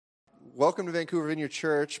Welcome to Vancouver Vineyard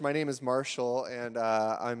Church. My name is Marshall, and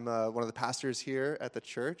I'm one of the pastors here at the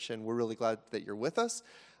church, and we're really glad that you're with us.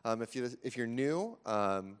 If you're new,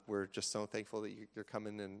 we're just so thankful that you're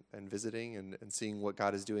coming and visiting and seeing what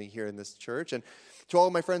God is doing here in this church. And to all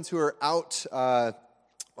of my friends who are out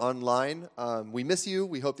online, we miss you.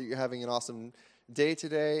 We hope that you're having an awesome day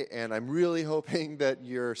today, and I'm really hoping that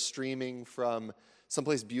you're streaming from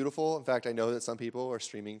someplace beautiful. In fact, I know that some people are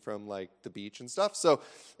streaming from like the beach and stuff. So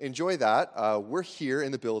enjoy that. We're here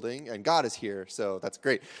in the building, and God is here, so that's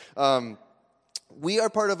great. We are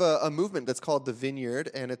part of a movement that's called The Vineyard,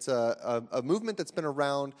 and it's a movement that's been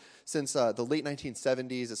around since the late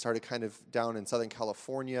 1970s. It started kind of down in Southern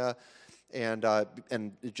California, and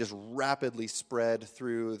it just rapidly spread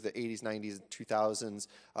through the 80s, 90s,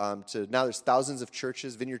 2000s to now there's thousands of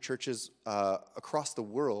churches, vineyard churches across the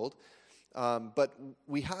world. But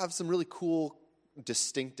we have some really cool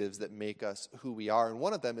distinctives that make us who we are. And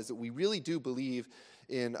one of them is that we really do believe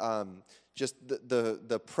in just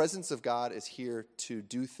the presence of God is here to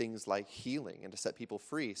do things like healing and to set people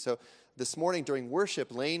free. So this morning during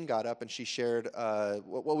worship, Lane got up and she shared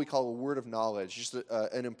what we call a word of knowledge, just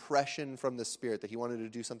an impression from the Spirit that he wanted to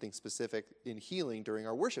do something specific in healing during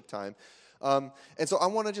our worship time. And so I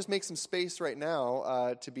want to just make some space right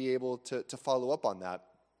now to be able to follow up on that.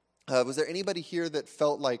 Was there anybody here that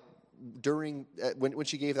felt like during when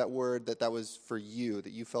she gave that word that was for you,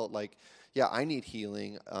 that you felt like, yeah, I need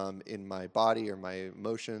healing in my body or my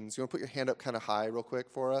emotions? You want to put your hand up kind of high real quick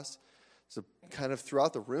for us? So kind of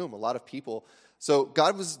throughout the room, a lot of people. So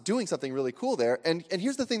God was doing something really cool there. And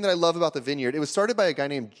here's the thing that I love about the Vineyard. It was started by a guy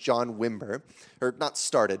named John Wimber, or not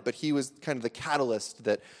started, but he was kind of the catalyst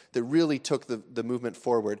that really took the movement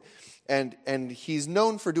forward. And he's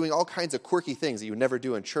known for doing all kinds of quirky things that you would never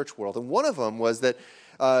do in church world. And one of them was that,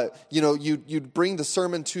 you'd bring the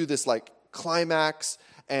sermon to this like climax,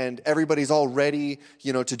 and everybody's all ready,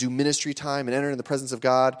 to do ministry time and enter in the presence of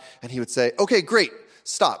God. And he would say, okay, great,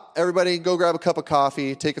 stop. Everybody go grab a cup of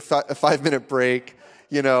coffee, take a 5-minute break,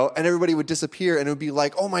 and everybody would disappear. And it would be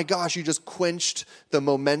like, oh my gosh, you just quenched the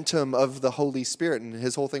momentum of the Holy Spirit. And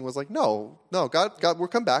his whole thing was like, no, God, we'll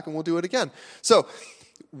come back and we'll do it again. So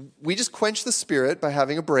we just quench the Spirit by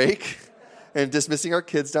having a break and dismissing our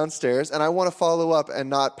kids downstairs. And I want to follow up and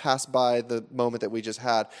not pass by the moment that we just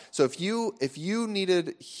had. So if you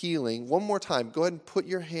needed healing, one more time, go ahead and put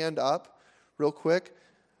your hand up real quick.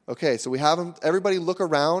 Okay, so we have them. Everybody look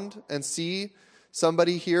around and see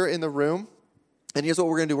somebody here in the room. And here's what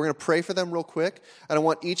we're going to do. We're going to pray for them real quick. And I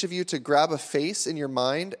want each of you to grab a face in your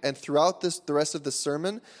mind. And throughout the rest of the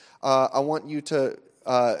sermon, I want you to,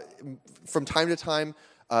 from time to time,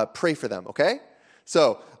 pray for them, okay?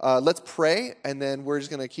 So let's pray, and then we're just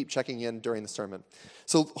going to keep checking in during the sermon.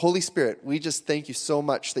 So Holy Spirit, we just thank you so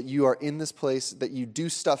much that you are in this place, that you do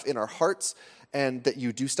stuff in our hearts, and that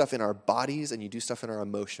you do stuff in our bodies, and you do stuff in our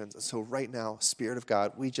emotions. And so right now, Spirit of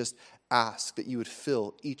God, we just ask that you would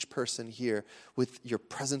fill each person here with your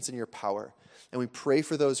presence and your power. And we pray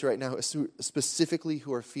for those right now, specifically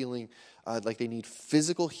who are feeling like they need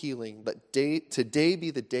physical healing. Let today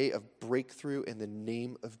be the day of breakthrough in the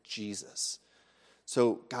name of Jesus.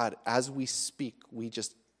 So, God, as we speak, we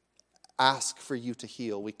just ask for you to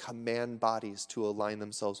heal. We command bodies to align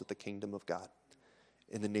themselves with the kingdom of God.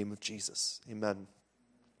 In the name of Jesus. Amen.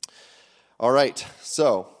 All right,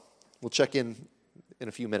 so we'll check in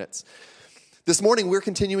a few minutes. This morning, we're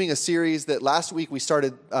continuing a series that last week we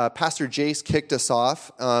started, Pastor Jace kicked us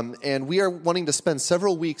off, and we are wanting to spend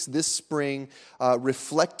several weeks this spring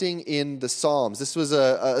reflecting in the Psalms. This was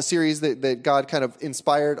a series that God kind of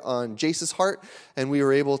inspired on Jace's heart, and we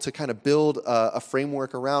were able to kind of build a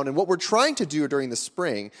framework around. And what we're trying to do during the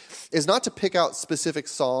spring is not to pick out specific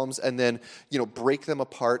Psalms and then, break them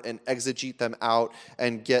apart and exegete them out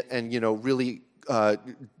and really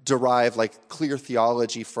derive like clear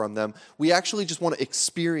theology from them. We actually just want to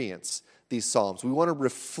experience these Psalms. We want to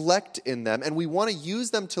reflect in them, and we want to use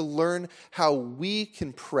them to learn how we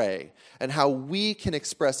can pray and how we can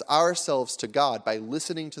express ourselves to God by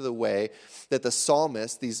listening to the way that the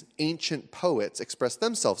psalmists, these ancient poets, express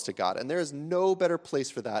themselves to God. And there is no better place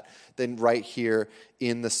for that than right here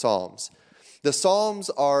in the Psalms. The Psalms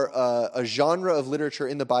are a genre of literature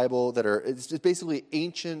in the Bible it's basically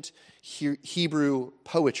ancient Hebrew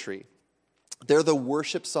poetry. They're the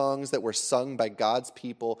worship songs that were sung by God's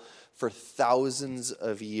people for thousands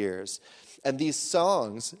of years. And these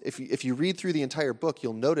songs, if you read through the entire book,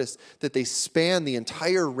 you'll notice that they span the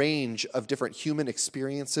entire range of different human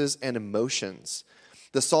experiences and emotions.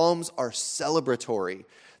 The Psalms are celebratory.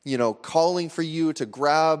 Calling for you to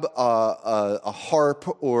grab a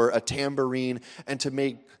harp or a tambourine and to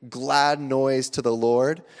make glad noise to the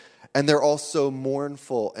Lord. And they're also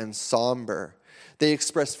mournful and somber. They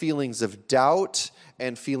express feelings of doubt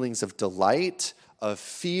and feelings of delight, of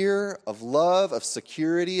fear, of love, of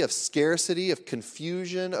security, of scarcity, of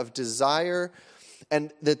confusion, of desire.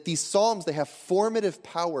 And that these Psalms, they have formative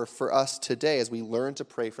power for us today as we learn to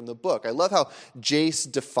pray from the book. I love how Jace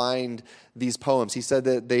defined these poems. He said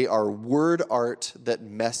that they are word art that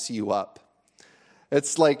mess you up.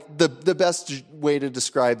 It's like the best way to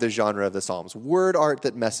describe the genre of the Psalms. Word art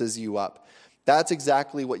that messes you up. That's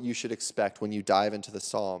exactly what you should expect when you dive into the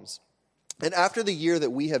Psalms. And after the year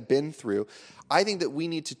that we have been through, I think that we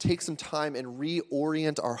need to take some time and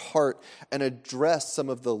reorient our heart and address some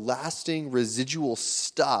of the lasting residual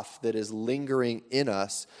stuff that is lingering in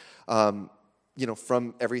us,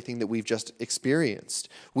 from everything that we've just experienced.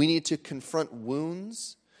 We need to confront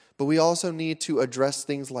wounds, but we also need to address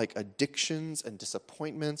things like addictions and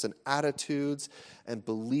disappointments and attitudes and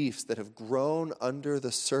beliefs that have grown under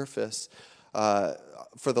the surface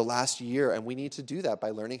for the last year, and we need to do that by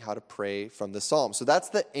learning how to pray from the Psalms. So that's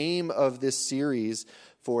the aim of this series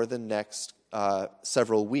for the next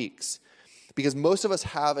several weeks. Because most of us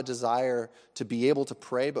have a desire to be able to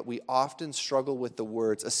pray, but we often struggle with the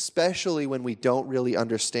words, especially when we don't really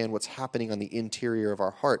understand what's happening on the interior of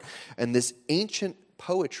our heart. And this ancient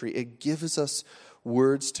poetry, it gives us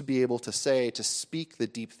words to be able to say, to speak the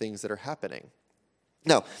deep things that are happening.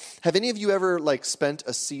 Now, have any of you ever spent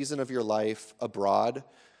a season of your life abroad,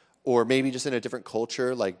 or maybe just in a different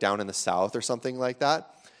culture, like down in the South or something like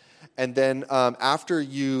that? And then after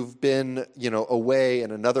you've been, away in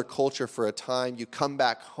another culture for a time, you come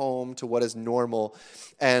back home to what is normal,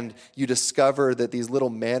 and you discover that these little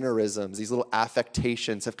mannerisms, these little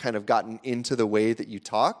affectations have kind of gotten into the way that you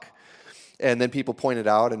talk. And then people point it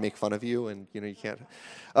out and make fun of you, and you can't.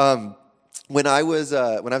 When I was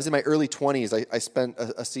in my early 20s, I spent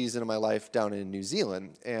a season of my life down in New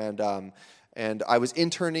Zealand, and I was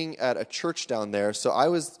interning at a church down there. So I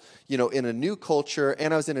was, in a new culture,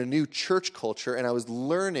 and I was in a new church culture, and I was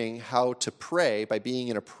learning how to pray by being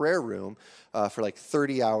in a prayer room for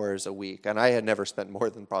 30 hours a week. And I had never spent more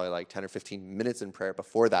than probably 10 or 15 minutes in prayer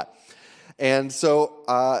before that. And so,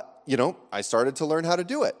 I started to learn how to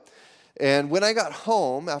do it. And when I got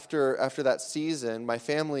home after that season, my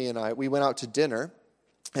family and we went out to dinner,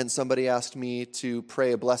 and somebody asked me to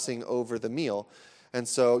pray a blessing over the meal. And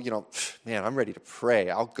so, man, I'm ready to pray.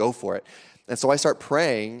 I'll go for it. And so I start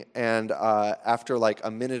praying, and after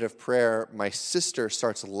a minute of prayer, my sister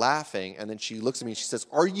starts laughing, and then she looks at me and she says,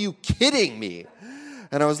 "Are you kidding me?"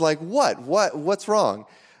 And I was like, What's wrong?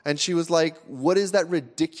 And she was like, "What is that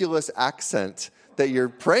ridiculous accent that you're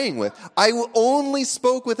praying with?" I only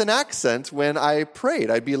spoke with an accent when I prayed.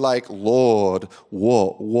 I'd be like, "Lord,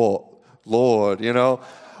 what, Lord,"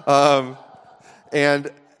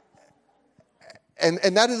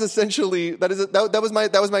 And that is essentially that was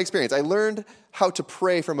my experience. I learned how to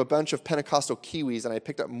pray from a bunch of Pentecostal Kiwis, and I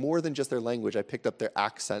picked up more than just their language. I picked up their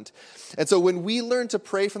accent. And so when we learn to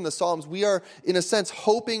pray from the Psalms, we are, in a sense,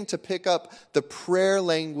 hoping to pick up the prayer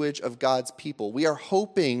language of God's people. We are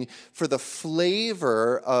hoping for the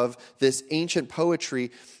flavor of this ancient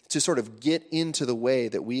poetry to sort of get into the way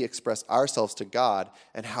that we express ourselves to God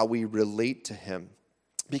and how we relate to Him.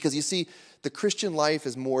 Because you see, the Christian life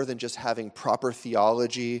is more than just having proper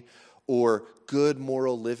theology or good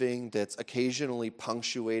moral living that's occasionally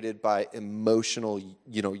punctuated by emotional,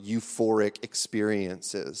 euphoric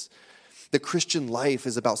experiences. The Christian life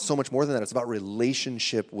is about so much more than that. It's about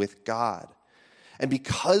relationship with God. And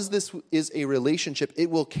because this is a relationship, it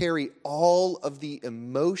will carry all of the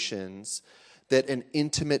emotions that an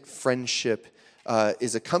intimate friendship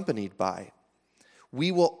is accompanied by.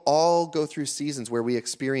 We will all go through seasons where we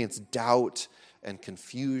experience doubt and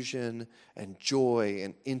confusion and joy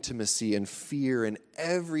and intimacy and fear and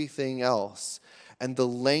everything else. And the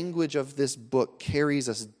language of this book carries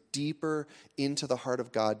us deeper into the heart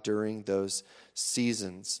of God during those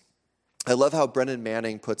seasons. I love how Brennan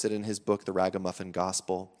Manning puts it in his book, The Ragamuffin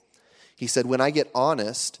Gospel. He said, "When I get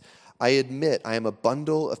honest, I admit I am a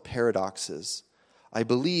bundle of paradoxes. I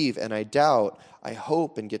believe and I doubt. I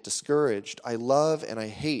hope and get discouraged. I love and I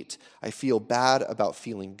hate. I feel bad about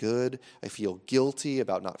feeling good. I feel guilty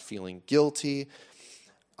about not feeling guilty.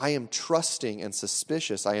 I am trusting and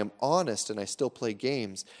suspicious. I am honest and I still play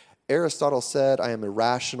games. Aristotle said I am a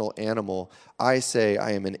rational animal. I say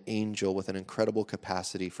I am an angel with an incredible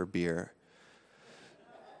capacity for beer."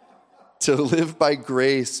 To live by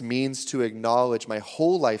grace means to acknowledge my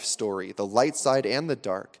whole life story, the light side and the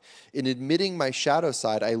dark. In admitting my shadow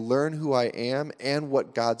side, I learn who I am and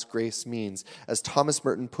what God's grace means. As Thomas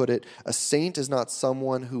Merton put it, a saint is not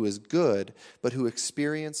someone who is good, but who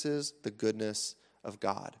experiences the goodness of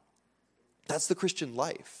God. That's the Christian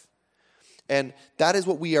life. And that is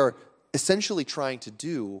what we are essentially trying to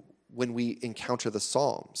do when we encounter the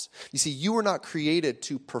Psalms. You see, you were not created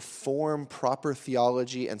to perform proper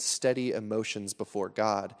theology and steady emotions before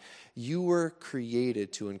God. You were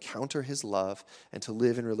created to encounter his love and to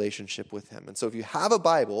live in relationship with him. And so if you have a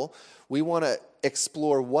Bible, we want to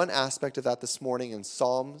explore one aspect of that this morning in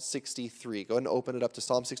Psalm 63. Go ahead and open it up to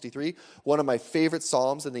Psalm 63, one of my favorite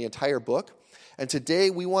Psalms in the entire book. And today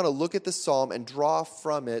we want to look at the Psalm and draw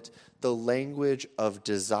from it the language of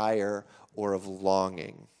desire or of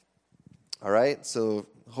longing. All right, so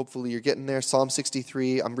hopefully you're getting there. Psalm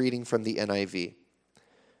 63, I'm reading from the NIV.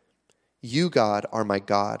 You, God, are my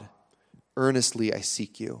God. Earnestly I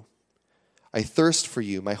seek you. I thirst for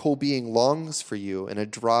you. My whole being longs for you in a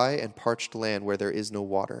dry and parched land where there is no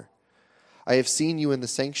water. I have seen you in the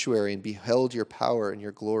sanctuary and beheld your power and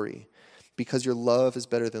your glory. Because your love is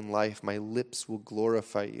better than life, my lips will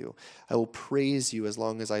glorify you. I will praise you as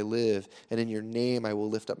long as I live, and in your name I will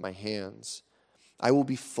lift up my hands. I will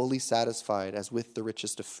be fully satisfied as with the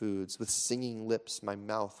richest of foods. With singing lips, my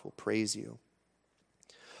mouth will praise you.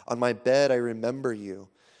 On my bed, I remember you.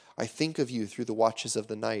 I think of you through the watches of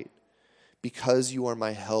the night. Because you are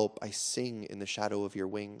my help, I sing in the shadow of your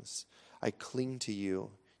wings. I cling to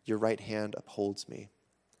you. Your right hand upholds me.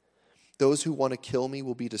 Those who want to kill me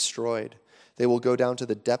will be destroyed. They will go down to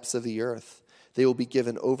the depths of the earth. They will be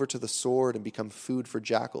given over to the sword and become food for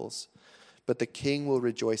jackals. But the king will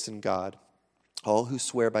rejoice in God. All who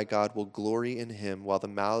swear by God will glory in him, while the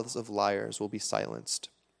mouths of liars will be silenced.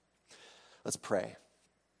 Let's pray.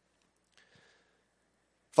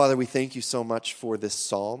 Father, we thank you so much for this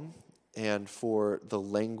psalm and for the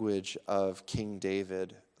language of King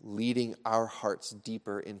David leading our hearts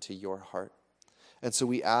deeper into your heart. And so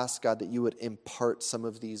we ask, God, that you would impart some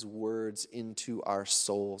of these words into our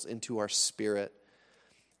souls, into our spirit,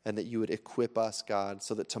 and that you would equip us, God,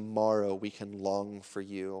 so that tomorrow we can long for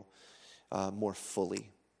you more fully.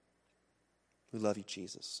 We love you,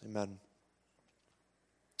 Jesus. Amen.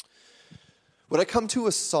 When I come to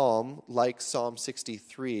a psalm like Psalm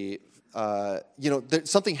 63,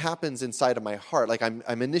 something happens inside of my heart. Like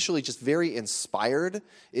I'm initially just very inspired.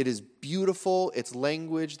 It is beautiful. It's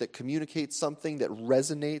language that communicates something that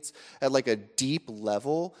resonates at like a deep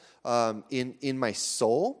level in my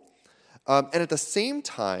soul. And at the same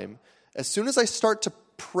time, as soon as I start to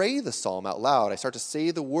pray the psalm out loud, I start to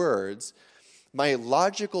say the words, my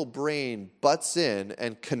logical brain butts in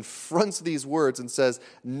and confronts these words and says,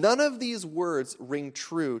 none of these words ring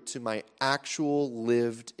true to my actual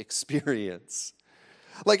lived experience.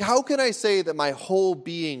 Like, how can I say that my whole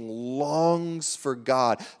being longs for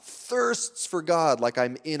God, thirsts for God, like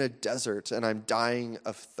I'm in a desert and I'm dying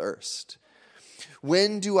of thirst?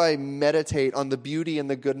 When do I meditate on the beauty and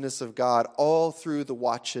the goodness of God all through the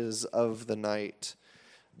watches of the night?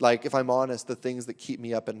 Like, if I'm honest, the things that keep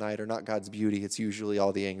me up at night are not God's beauty. It's usually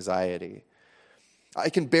all the anxiety. I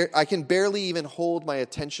can barely even hold my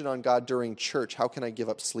attention on God during church. How can I give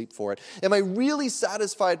up sleep for it? Am I really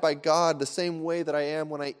satisfied by God the same way that I am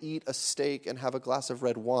when I eat a steak and have a glass of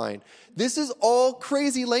red wine? This is all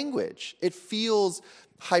crazy language. It feels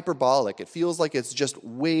hyperbolic. It feels like it's just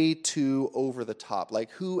way too over the top. Like,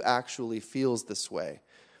 who actually feels this way?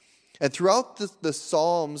 And throughout the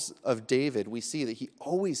Psalms of David, we see that he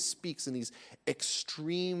always speaks in these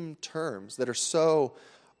extreme terms that are so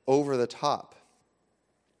over the top.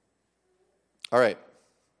 All right,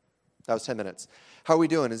 that was 10 minutes. How are we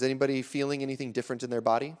doing? Is anybody feeling anything different in their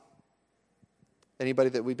body? Anybody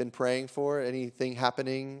that we've been praying for? Anything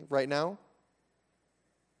happening right now?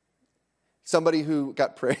 Somebody who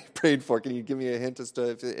got prayed for, can you give me a hint as to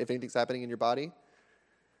if anything's happening in your body?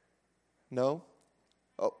 No?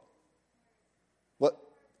 Oh. What?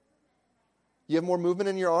 You have more movement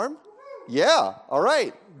in your arm? Yeah, all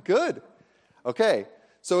right, good. Okay,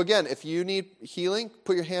 so again, if you need healing,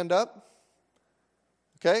 put your hand up.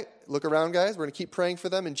 Okay, look around, guys. We're going to keep praying for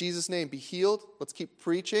them. In Jesus' name, be healed. Let's keep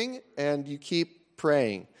preaching, and you keep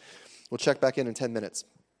praying. We'll check back in 10 minutes.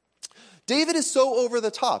 David is so over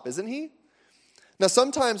the top, isn't he? Now,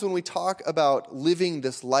 sometimes when we talk about living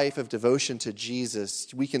this life of devotion to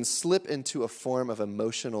Jesus, we can slip into a form of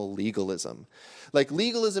emotional legalism. Like,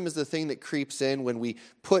 legalism is the thing that creeps in when we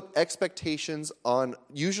put expectations on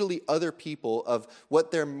usually other people of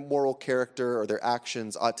what their moral character or their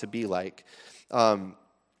actions ought to be like.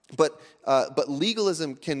 But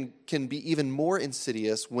legalism can be even more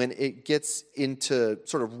insidious when it gets into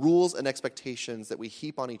sort of rules and expectations that we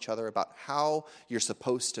heap on each other about how you're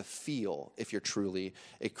supposed to feel if you're truly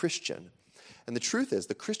a Christian. And the truth is,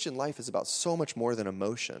 the Christian life is about so much more than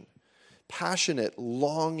emotion. Passionate,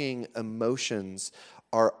 longing emotions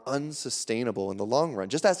are unsustainable in the long run.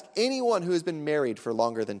 Just ask anyone who has been married for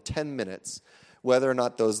longer than 10 minutes whether or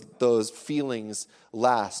not those feelings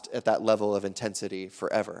last at that level of intensity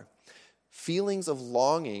forever. Feelings of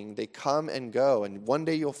longing, they come and go, and one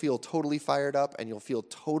day you'll feel totally fired up and you'll feel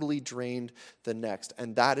totally drained the next,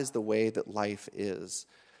 and that is the way that life is.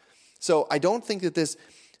 So I don't think that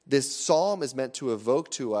this psalm is meant to evoke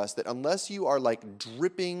to us that unless you are like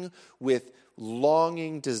dripping with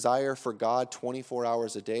longing desire for God 24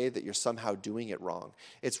 hours a day, that you're somehow doing it wrong.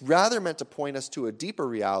 It's rather meant to point us to a deeper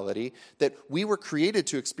reality that we were created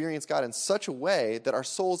to experience God in such a way that our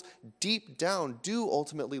souls deep down do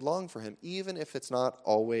ultimately long for him, even if it's not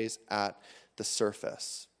always at the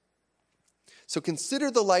surface. So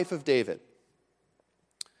consider the life of David.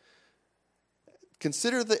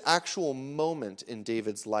 Consider the actual moment in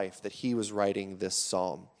David's life that he was writing this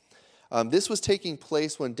psalm. This was taking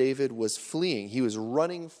place when David was fleeing. He was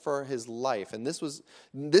running for his life. And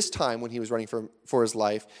this time when he was running for his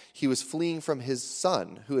life, he was fleeing from his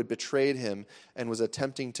son who had betrayed him and was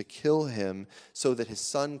attempting to kill him so that his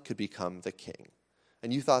son could become the king.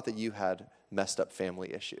 And you thought that you had messed up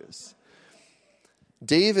family issues.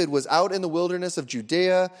 David was out in the wilderness of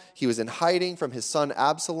Judea. He was in hiding from his son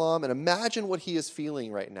Absalom. And imagine what he is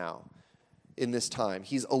feeling right now in this time.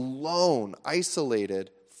 He's alone, isolated,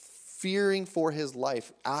 fearing for his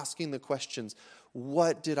life, asking the questions,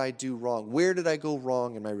 what did I do wrong? Where did I go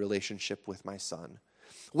wrong in my relationship with my son?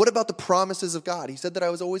 What about the promises of God? He said that I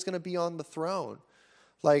was always going to be on the throne.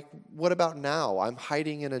 Like, what about now? I'm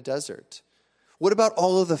hiding in a desert. What about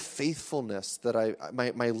all of the faithfulness that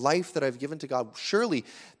my life that I've given to God? Surely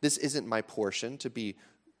this isn't my portion to be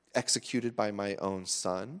executed by my own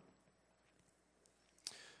son.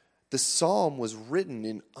 The psalm was written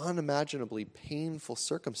in unimaginably painful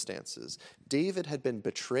circumstances. David had been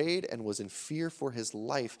betrayed and was in fear for his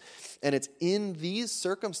life. And it's in these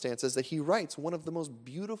circumstances that he writes one of the most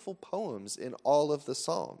beautiful poems in all of the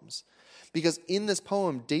Psalms. Because in this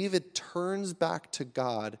poem, David turns back to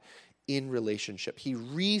God in relationship. He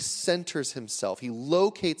recenters himself. He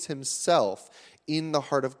locates himself in the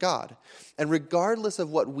heart of God. And regardless of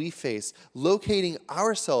what we face, locating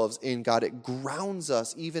ourselves in God, it grounds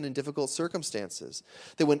us even in difficult circumstances.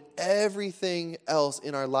 That when everything else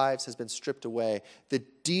in our lives has been stripped away, the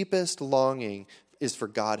deepest longing is for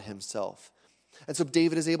God himself. And so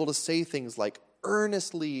David is able to say things like,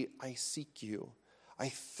 earnestly I seek you. I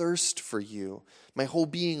thirst for you. My whole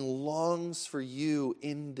being longs for you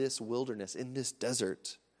in this wilderness, in this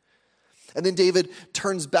desert. And then David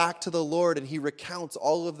turns back to the Lord and he recounts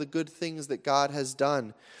all of the good things that God has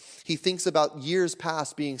done. He thinks about years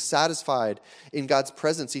past being satisfied in God's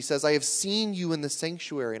presence. He says, I have seen you in the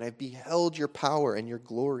sanctuary and I've beheld your power and your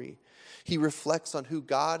glory. He reflects on who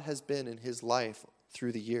God has been in his life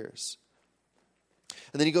through the years.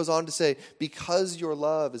 And then he goes on to say, because your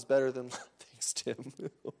love is better than thanks, Tim.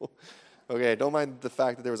 Okay, don't mind the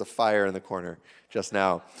fact that there was a fire in the corner just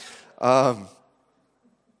now.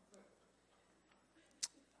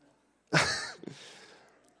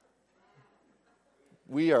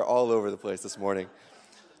 We are all over the place this morning.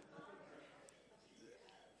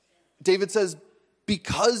 David says,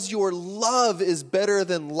 because your love is better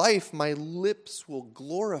than life, my lips will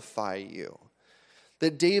glorify you.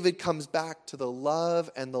 That David comes back to the love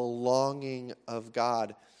and the longing of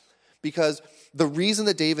God. Because the reason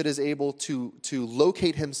that David is able to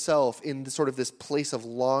locate himself in sort of this place of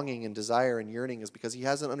longing and desire and yearning is because he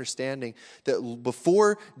has an understanding that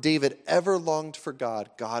before David ever longed for God,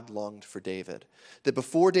 God longed for David. That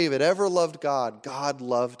before David ever loved God, God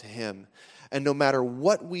loved him. And no matter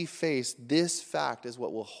what we face, this fact is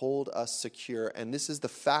what will hold us secure. And this is the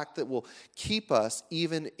fact that will keep us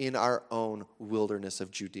even in our own wilderness of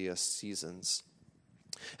Judea seasons.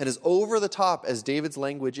 And as over the top as David's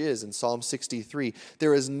language is in Psalm 63,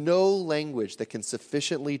 there is no language that can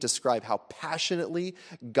sufficiently describe how passionately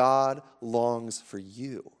God longs for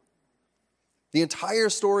you. The entire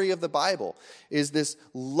story of the Bible is this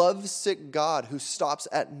lovesick God who stops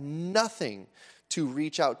at nothing to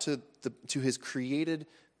reach out to his created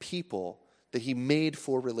people that he made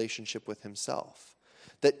for relationship with himself.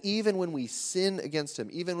 That even when we sin against him,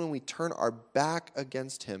 even when we turn our back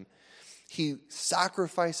against him, he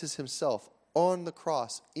sacrifices himself on the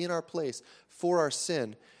cross in our place for our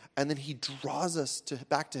sin, and then he draws us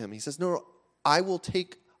back to him. He says, no, I will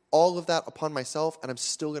take all of that upon myself, and I'm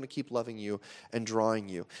still going to keep loving you and drawing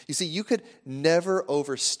you. You see, you could never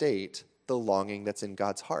overstate the longing that's in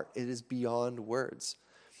God's heart. It is beyond words.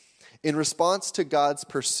 In response to God's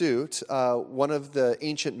pursuit, one of the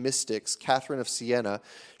ancient mystics, Catherine of Siena,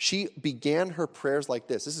 she began her prayers like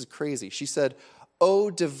this. This is crazy. She said,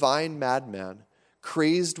 O divine madman,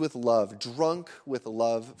 crazed with love, drunk with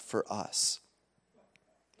love for us.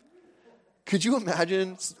 Could you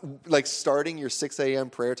imagine like starting your 6 a.m.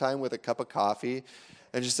 prayer time with a cup of coffee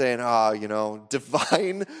and just saying,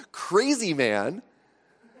 divine crazy man,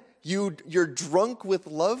 you're drunk with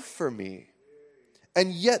love for me.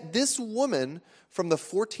 And yet this woman from the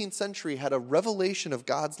 14th century had a revelation of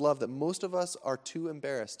God's love that most of us are too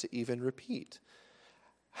embarrassed to even repeat.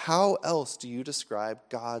 How else do you describe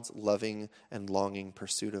God's loving and longing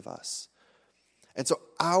pursuit of us? And so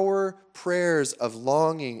our prayers of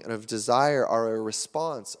longing and of desire are a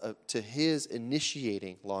response to his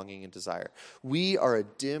initiating longing and desire. We are a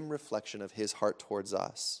dim reflection of his heart towards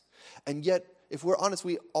us. And yet, if we're honest,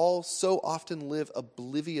 we all so often live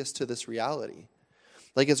oblivious to this reality.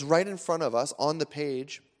 Like it's right in front of us on the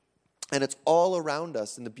page, and it's all around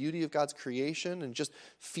us in the beauty of God's creation and just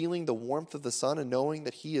feeling the warmth of the sun and knowing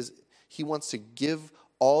that he wants to give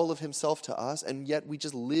all of himself to us, and yet we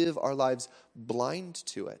just live our lives blind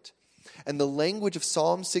to it. And the language of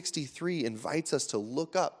Psalm 63 invites us to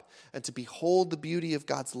look up and to behold the beauty of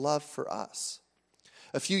God's love for us.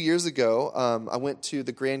 A few years ago, I went to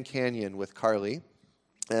the Grand Canyon with Carly,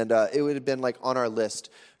 and it would have been like on our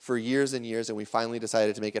list for years and years, and we finally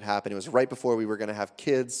decided to make it happen. It was right before we were going to have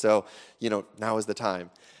kids, so, now is the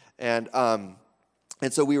time. And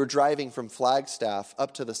so we were driving from Flagstaff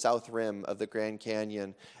up to the south rim of the Grand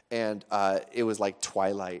Canyon, and it was like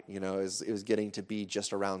twilight, it was getting to be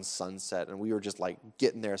just around sunset, and we were just like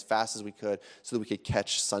getting there as fast as we could so that we could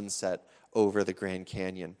catch sunset over the Grand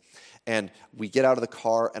Canyon. And we get out of the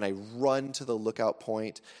car, and I run to the lookout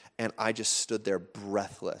point, and I just stood there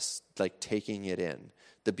breathless, like taking it in,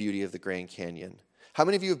 the beauty of the Grand Canyon. How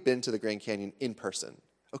many of you have been to the Grand Canyon in person?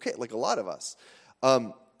 Okay, like a lot of us.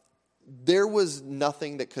 There was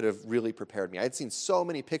nothing that could have really prepared me. I had seen so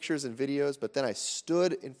many pictures and videos, but then I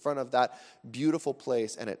stood in front of that beautiful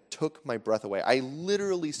place, and it took my breath away. I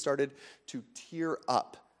literally started to tear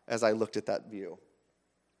up as I looked at that view.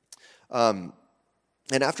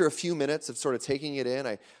 And after a few minutes of sort of taking it in,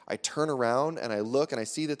 I turn around and I look and I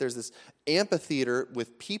see that there's this amphitheater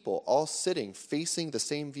with people all sitting facing the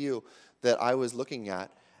same view that I was looking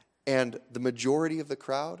at. And the majority of the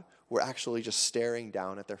crowd were actually just staring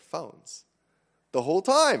down at their phones the whole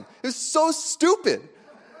time. It was so stupid.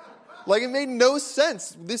 Like, it made no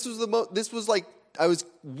sense. This was like I was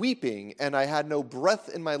weeping and I had no breath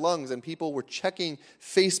in my lungs and people were checking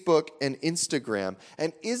Facebook and Instagram.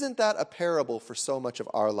 And isn't that a parable for so much of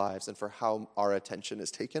our lives and for how our attention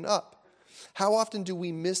is taken up? How often do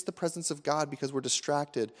we miss the presence of God because we're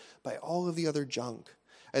distracted by all of the other junk?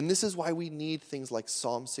 And this is why we need things like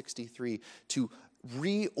Psalm 63 to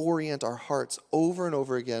reorient our hearts over and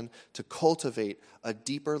over again to cultivate a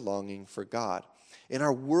deeper longing for God. In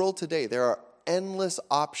our world today, there are endless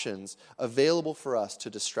options available for us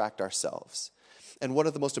to distract ourselves. And one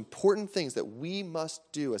of the most important things that we must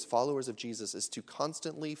do as followers of Jesus is to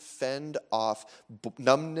constantly fend off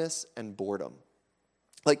numbness and boredom.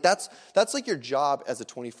 Like that's like your job as a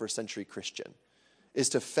 21st century Christian, is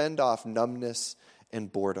to fend off numbness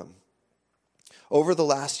and boredom. Over the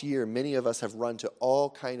last year, many of us have run to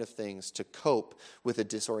all kinds of things to cope with the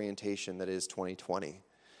disorientation that is 2020.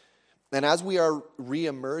 And as we are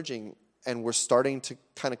re-emerging and we're starting to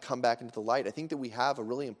kind of come back into the light, I think that we have a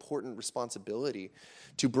really important responsibility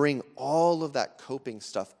to bring all of that coping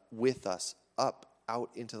stuff with us up, out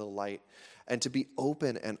into the light, and to be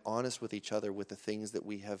open and honest with each other with the things that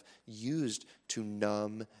we have used to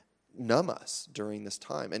numb us during this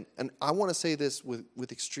time. And I want to say this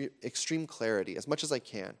with extreme clarity, as much as I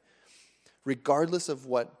can. Regardless of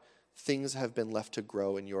what things have been left to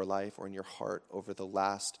grow in your life or in your heart over the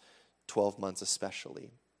last 12 months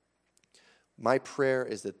especially, my prayer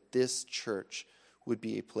is that this church would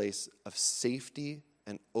be a place of safety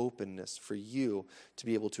and openness for you to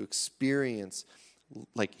be able to experience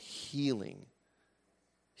like healing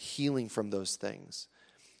from those things.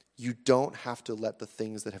 You don't have to let the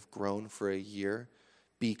things that have grown for a year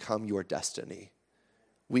become your destiny.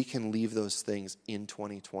 We can leave those things in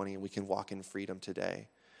 2020 and we can walk in freedom today.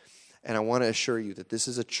 And I want to assure you that this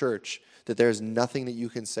is a church that there is nothing that you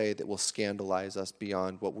can say that will scandalize us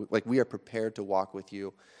beyond what we are prepared to walk with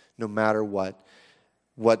you no matter what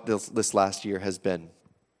this last year has been.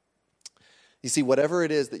 You see, whatever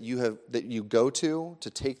it is that you go to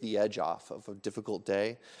take the edge off of a difficult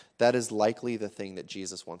day, that is likely the thing that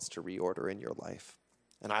Jesus wants to reorder in your life.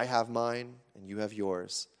 And I have mine, and you have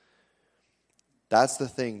yours. That's the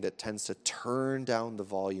thing that tends to turn down the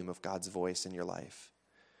volume of God's voice in your life.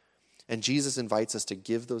 And Jesus invites us to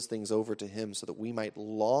give those things over to him so that we might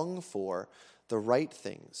long for the right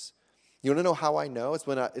things You want to know how I know? It's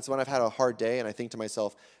when I've had a hard day and I think to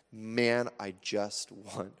myself, man, I just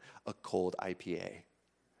want a cold IPA.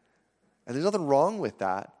 And there's nothing wrong with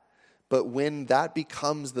that. But when that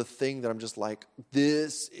becomes the thing that I'm just like,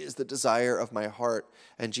 this is the desire of my heart,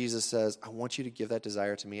 and Jesus says, I want you to give that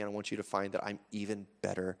desire to me, and I want you to find that I'm even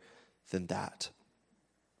better than that.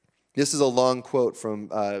 This is a long quote from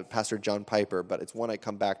Pastor John Piper, but it's one I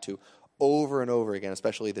come back to over and over again,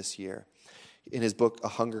 especially this year. In his book, A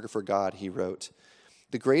Hunger for God, he wrote,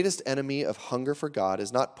 "The greatest enemy of hunger for God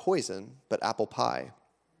is not poison, but apple pie.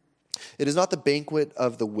 It is not the banquet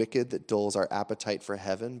of the wicked that dulls our appetite for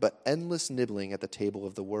heaven, but endless nibbling at the table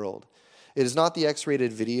of the world. It is not the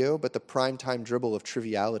X-rated video, but the primetime dribble of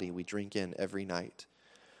triviality we drink in every night.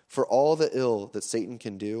 For all the ill that Satan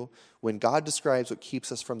can do, when God describes what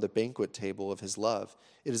keeps us from the banquet table of his love,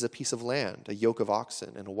 it is a piece of land, a yoke of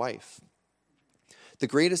oxen, and a wife. The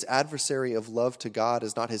greatest adversary of love to God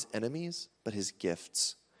is not his enemies, but his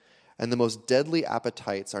gifts. And the most deadly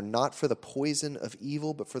appetites are not for the poison of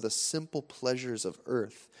evil, but for the simple pleasures of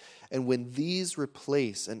earth. And when these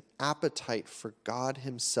replace an appetite for God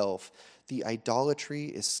himself, the idolatry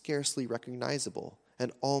is scarcely recognizable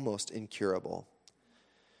and almost incurable."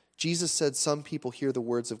 Jesus said some people hear the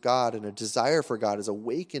words of God and a desire for God is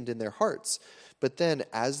awakened in their hearts. But then,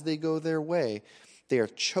 as they go their way, they are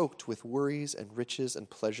choked with worries and riches and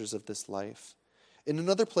pleasures of this life. In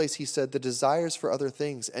another place, he said, the desires for other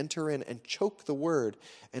things enter in and choke the word,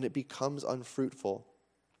 and it becomes unfruitful.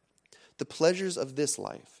 The pleasures of this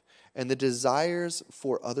life and the desires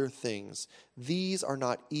for other things, these are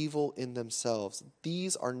not evil in themselves.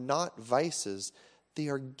 These are not vices. They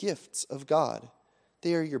are gifts of God.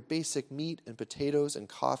 They are your basic meat and potatoes and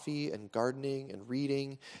coffee and gardening and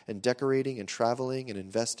reading and decorating and traveling and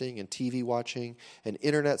investing and TV watching and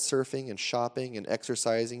internet surfing and shopping and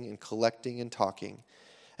exercising and collecting and talking.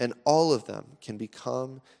 And all of them can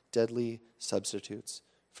become deadly substitutes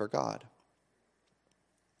for God.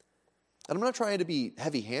 And I'm not trying to be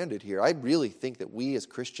heavy-handed here. I really think that we as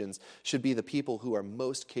Christians should be the people who are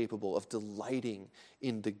most capable of delighting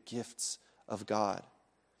in the gifts of God.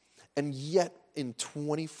 And yet, in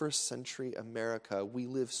 21st century America, we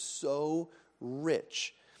live so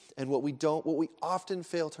rich. And what we often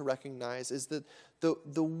fail to recognize is that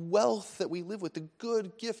the wealth that we live with, the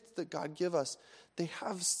good gifts that God give us, they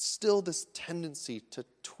have still this tendency to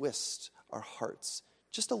twist our hearts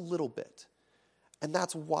just a little bit. And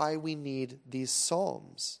that's why we need these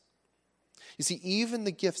psalms. You see, even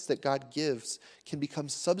the gifts that God gives can become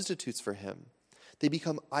substitutes for him. They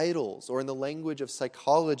become idols, or in the language of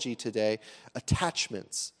psychology today,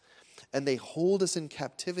 attachments. And they hold us in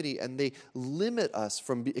captivity, and they limit us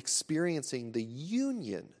from experiencing the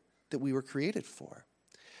union that we were created for.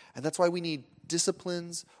 And that's why we need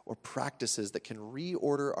disciplines or practices that can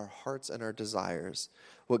reorder our hearts and our desires,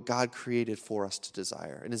 what God created for us to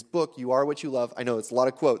desire. In his book, You Are What You Love, I know it's a lot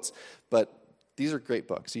of quotes, but these are great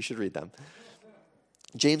books. You should read them.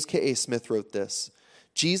 James K.A. Smith wrote this: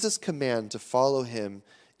 Jesus' command to follow him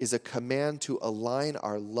is a command to align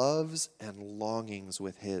our loves and longings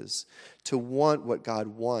with his, to want what God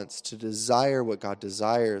wants, to desire what God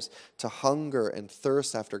desires, to hunger and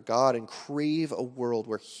thirst after God and crave a world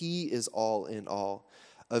where he is all in all,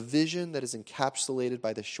 a vision that is encapsulated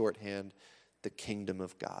by the shorthand, the kingdom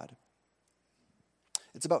of God.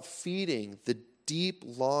 It's about feeding the deep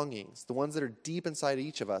longings, the ones that are deep inside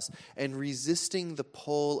each of us, and resisting the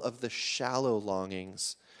pull of the shallow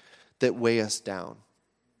longings that weigh us down.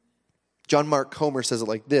 John Mark Comer says it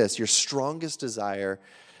like this: your strongest desire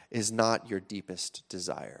is not your deepest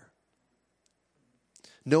desire.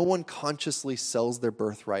 No one consciously sells their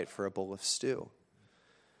birthright for a bowl of stew.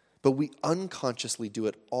 But we unconsciously do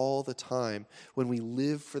it all the time when we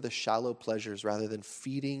live for the shallow pleasures rather than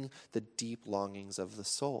feeding the deep longings of the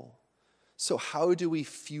soul. So how do we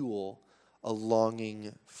fuel a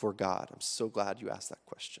longing for God? I'm so glad you asked that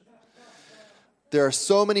question. There are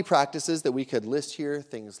so many practices that we could list here,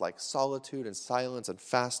 things like solitude and silence and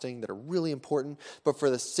fasting that are really important. But for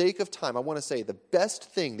the sake of time, I want to say the best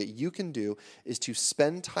thing that you can do is to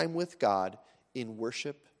spend time with God in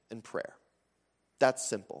worship and prayer. That's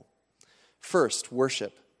simple. First,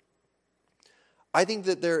 worship. I think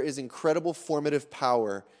that there is incredible formative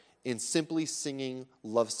power in simply singing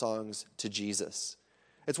love songs to Jesus.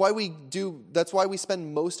 That's why we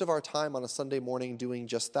spend most of our time on a Sunday morning doing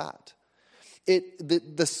just that.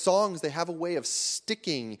 The songs, they have a way of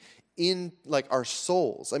sticking in like our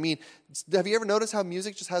souls. I mean, have you ever noticed how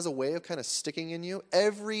music just has a way of kind of sticking in you?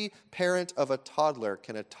 Every parent of a toddler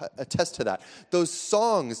can attest to that. Those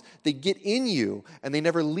songs, they get in you and they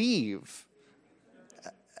never leave.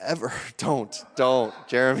 Ever. Don't,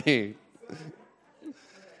 Jeremy.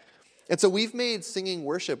 And so we've made singing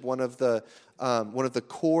worship one of the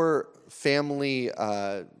core family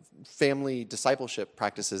discipleship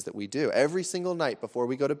practices that we do. Every single night before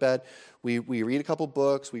we go to bed, we read a couple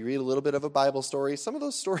books, we read a little bit of a Bible story. Some of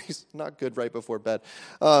those stories not good right before bed.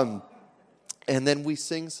 And then we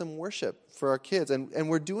sing some worship for our kids. And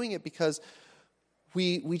we're doing it because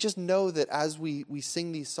we just know that as we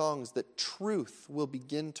sing these songs, that truth will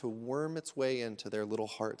begin to worm its way into their little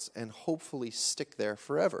hearts and hopefully stick there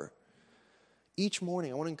forever. Each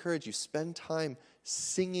morning, I want to encourage you, spend time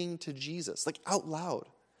singing to Jesus, like out loud.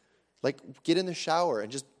 Like get in the shower and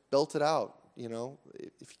just belt it out,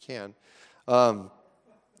 if you can.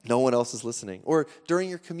 No one else is listening. Or during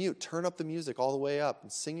your commute, turn up the music all the way up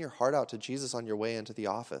and sing your heart out to Jesus on your way into the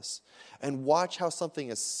office. And watch how something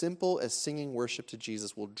as simple as singing worship to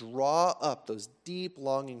Jesus will draw up those deep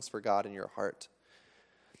longings for God in your heart.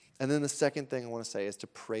 And then the second thing I want to say is to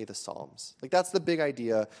pray the Psalms. Like that's the big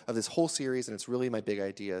idea of this whole series, and it's really my big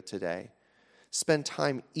idea today. Spend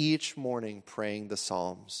time each morning praying the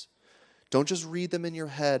Psalms. Don't just read them in your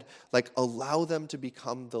head, like allow them to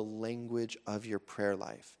become the language of your prayer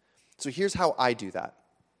life. So here's how I do that.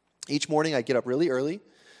 Each morning I get up really early.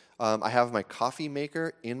 I have my coffee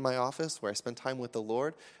maker in my office where I spend time with the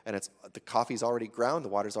Lord, and the coffee's already ground, the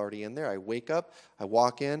water's already in there. I wake up, I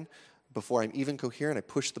walk in. Before I'm even coherent, I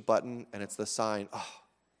push the button, and it's the sign,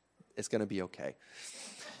 it's going to be okay.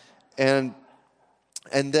 And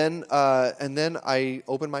then I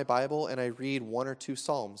open my Bible, and I read one or two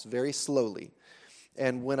Psalms very slowly.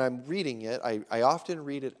 And when I'm reading it, I often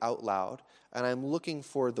read it out loud, and I'm looking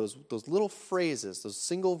for those little phrases, those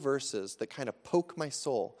single verses that kind of poke my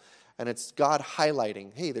soul. And it's God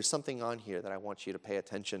highlighting, hey, there's something on here that I want you to pay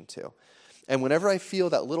attention to. And whenever I feel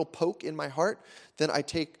that little poke in my heart, then I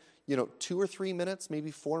take 2 or 3 minutes,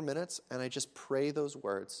 maybe 4 minutes, and I just pray those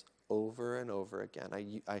words over and over again.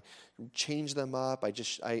 I change them up.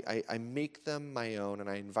 I make them my own, and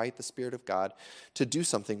I invite the Spirit of God to do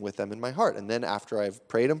something with them in my heart. And then after I've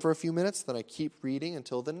prayed them for a few minutes, then I keep reading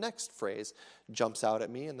until the next phrase jumps out at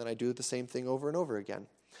me, and then I do the same thing over and over again.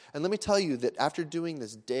 And let me tell you that after doing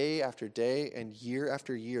this day after day and year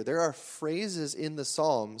after year, there are phrases in the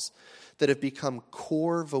Psalms that have become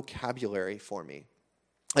core vocabulary for me.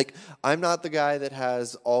 Like, I'm not the guy that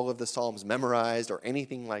has all of the Psalms memorized or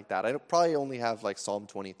anything like that. I probably only have like Psalm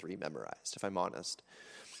 23 memorized, if I'm honest.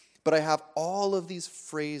 But I have all of these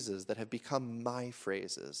phrases that have become my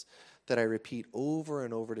phrases that I repeat over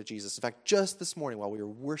and over to Jesus. In fact, just this morning while we were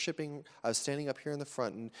worshiping, I was standing up here in the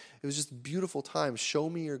front, and it was just a beautiful time. Show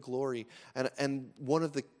me your glory. And one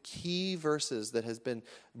of the key verses that has been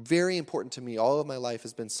very important to me all of my life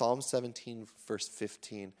has been Psalm 17, verse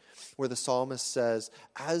 15, where the psalmist says,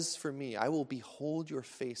 "As for me, I will behold your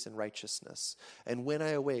face in righteousness, and when I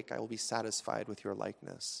awake, I will be satisfied with your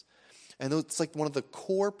likeness." And it's like one of the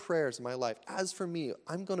core prayers in my life. As for me,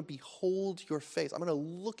 I'm going to behold your face. I'm going to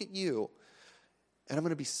look at you, and I'm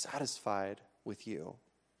going to be satisfied with you.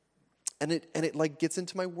 And it like gets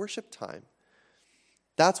into my worship time.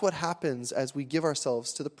 That's what happens as we give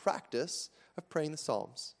ourselves to the practice of praying the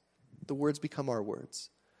Psalms. The words become our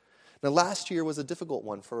words. Now, last year was a difficult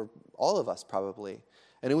one for all of us probably.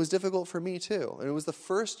 And it was difficult for me too. And it was the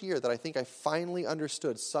first year that I think I finally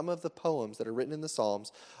understood some of the poems that are written in the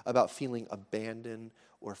Psalms about feeling abandoned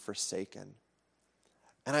or forsaken.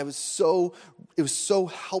 And it was so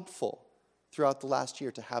helpful throughout the last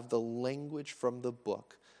year to have the language from the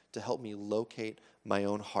book to help me locate my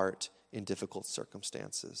own heart in difficult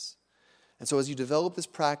circumstances. And so as you develop this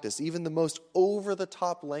practice, even the most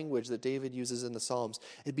over-the-top language that David uses in the Psalms,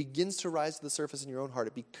 it begins to rise to the surface in your own heart.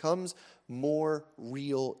 It becomes more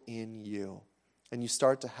real in you. And you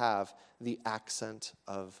start to have the accent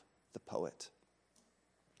of the poet.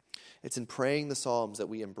 It's in praying the Psalms that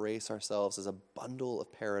we embrace ourselves as a bundle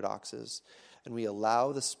of paradoxes, and we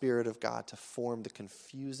allow the Spirit of God to form the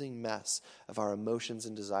confusing mess of our emotions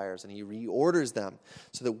and desires, and He reorders them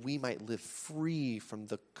so that we might live free from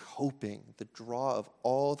the coping, the draw of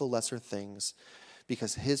all the lesser things,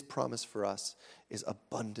 because His promise for us is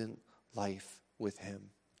abundant life with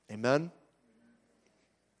Him. Amen?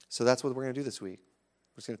 So that's what we're going to do this week.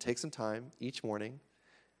 We're just going to take some time each morning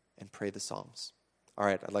and pray the Psalms. All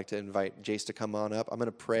right, I'd like to invite Jace to come on up. I'm going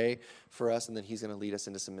to pray for us, and then he's going to lead us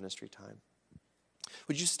into some ministry time.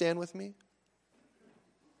 Would you stand with me,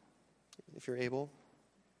 if you're able?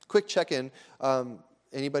 Quick check-in.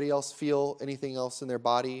 Anybody else feel anything else in their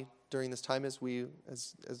body during this time as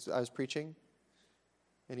I was preaching?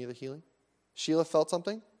 Any other healing? Sheila felt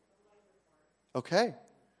something? Okay.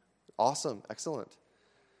 Awesome. Excellent.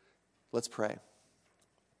 Let's pray.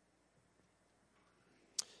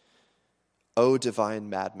 O divine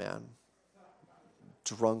madman,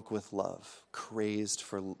 drunk with love, crazed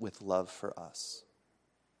with love for us.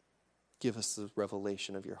 Give us the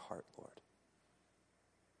revelation of your heart, Lord.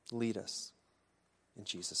 Lead us in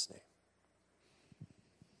Jesus' name.